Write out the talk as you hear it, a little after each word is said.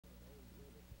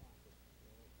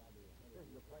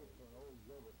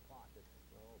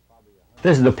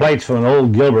This is the plates from an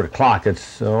old Gilbert clock.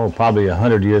 It's probably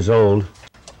 100 years old.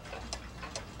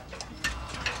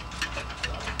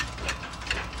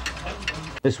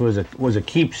 This was a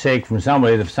keepsake from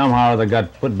somebody that somehow they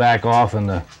got put back off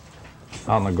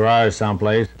out in the garage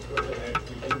someplace.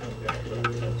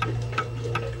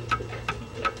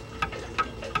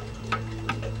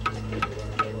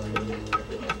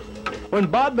 When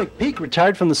Bob McPeek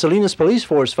retired from the Salinas Police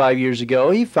Force 5 years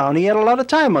ago, he found he had a lot of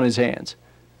time on his hands.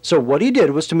 So what he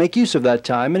did was to make use of that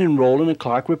time and enroll in a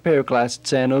clock repair class at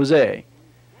San Jose.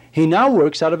 He now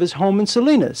works out of his home in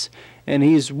Salinas, and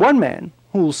he's one man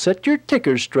who'll set your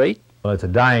tickers straight. Well, it's a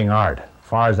dying art. As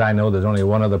far as I know, there's only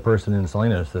one other person in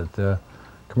Salinas that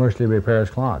commercially repairs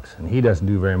clocks, and he doesn't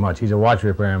do very much. He's a watch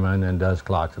repairman and does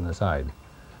clocks on the side.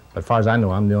 But as far as I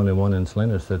know, I'm the only one in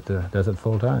Salinas that does it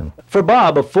full-time. For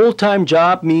Bob, a full-time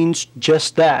job means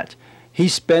just that. He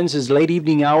spends his late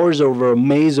evening hours over a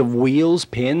maze of wheels,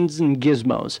 pins, and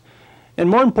gizmos. And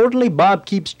more importantly, Bob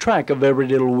keeps track of every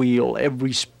little wheel,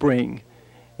 every spring,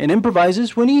 and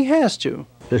improvises when he has to.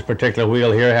 This particular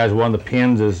wheel here has one of the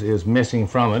pins is missing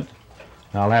from it.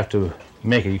 I'll have to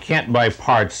make it. You can't buy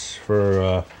parts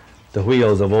for the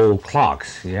wheels of old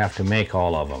clocks. You have to make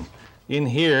all of them. In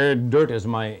here, dirt is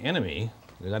my enemy,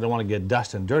 because I don't want to get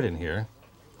dust and dirt in here.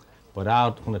 But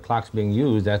out when the clock's being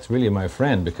used, that's really my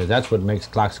friend, because that's what makes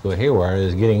clocks go haywire,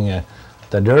 is getting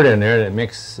the dirt in there that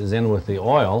mixes in with the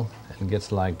oil and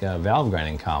gets like valve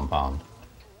grinding compound.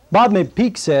 Bob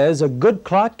McPeek says a good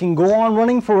clock can go on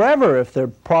running forever if they're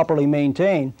properly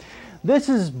maintained. This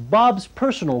is Bob's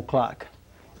personal clock,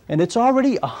 and it's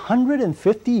already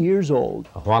 150 years old.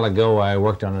 A while ago, I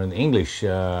worked on an English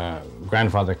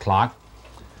grandfather clock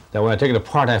that when I took it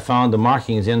apart, I found the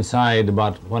markings inside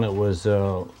about when it was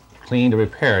cleaned or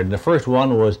repaired. The first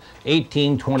one was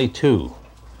 1822,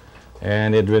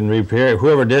 and it had been repaired.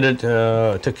 Whoever did it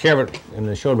took care of it, and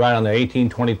it showed right on there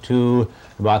 1822.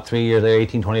 About 3 years later,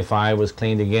 1825 was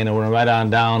cleaned again, and went right on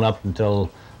down up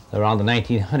until around the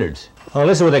 1900s. Well,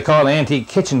 this is what they call an antique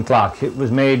kitchen clock. It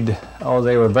was made,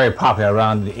 they were very popular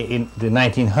around the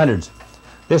 1900s.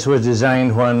 This was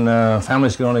designed when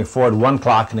families could only afford one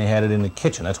clock and they had it in the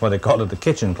kitchen. That's why they called it the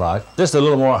kitchen clock. This is a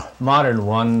little more modern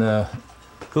one,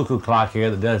 cuckoo clock here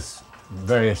that does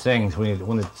various things.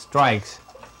 When it strikes,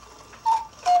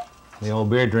 the old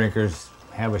beer drinkers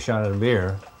have a shot at a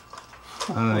beer.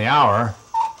 And in the hour,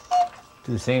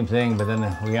 do the same thing, but then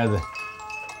we have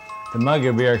the mug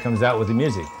of beer comes out with the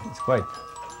music. It's quite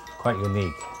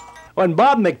unique. When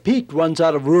Bob McPeek runs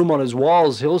out of room on his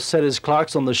walls, he'll set his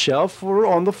clocks on the shelf or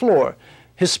on the floor.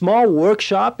 His small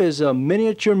workshop is a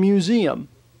miniature museum,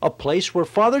 a place where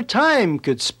Father Time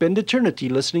could spend eternity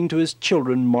listening to his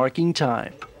children marking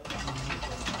time.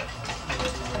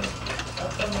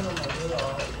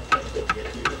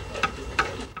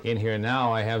 In here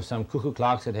now, I have some cuckoo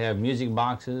clocks that have music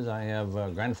boxes. I have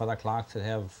grandfather clocks that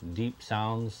have deep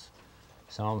sounds.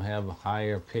 Some have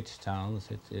higher pitched sounds.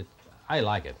 I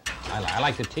like it. I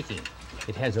like the ticking.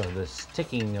 It has the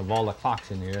ticking of all the clocks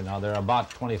in here. Now there are about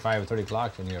 25 or 30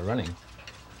 clocks in here running.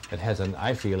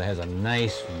 I feel it has a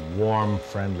nice, warm,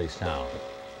 friendly sound.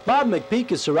 Bob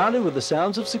McPeek is surrounded with the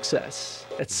sounds of success.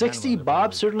 At 60,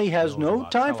 Bob certainly has no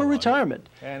time for retirement.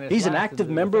 He's an active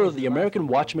member of the American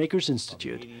Watchmakers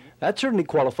Institute. That certainly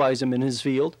qualifies him in his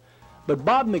field. But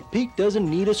Bob McPeek doesn't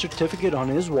need a certificate on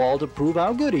his wall to prove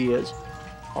how good he is.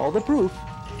 All the proof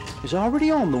is already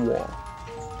on the wall.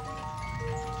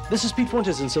 This is Pete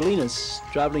Fuentes in Salinas,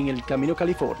 traveling El Camino,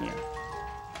 California.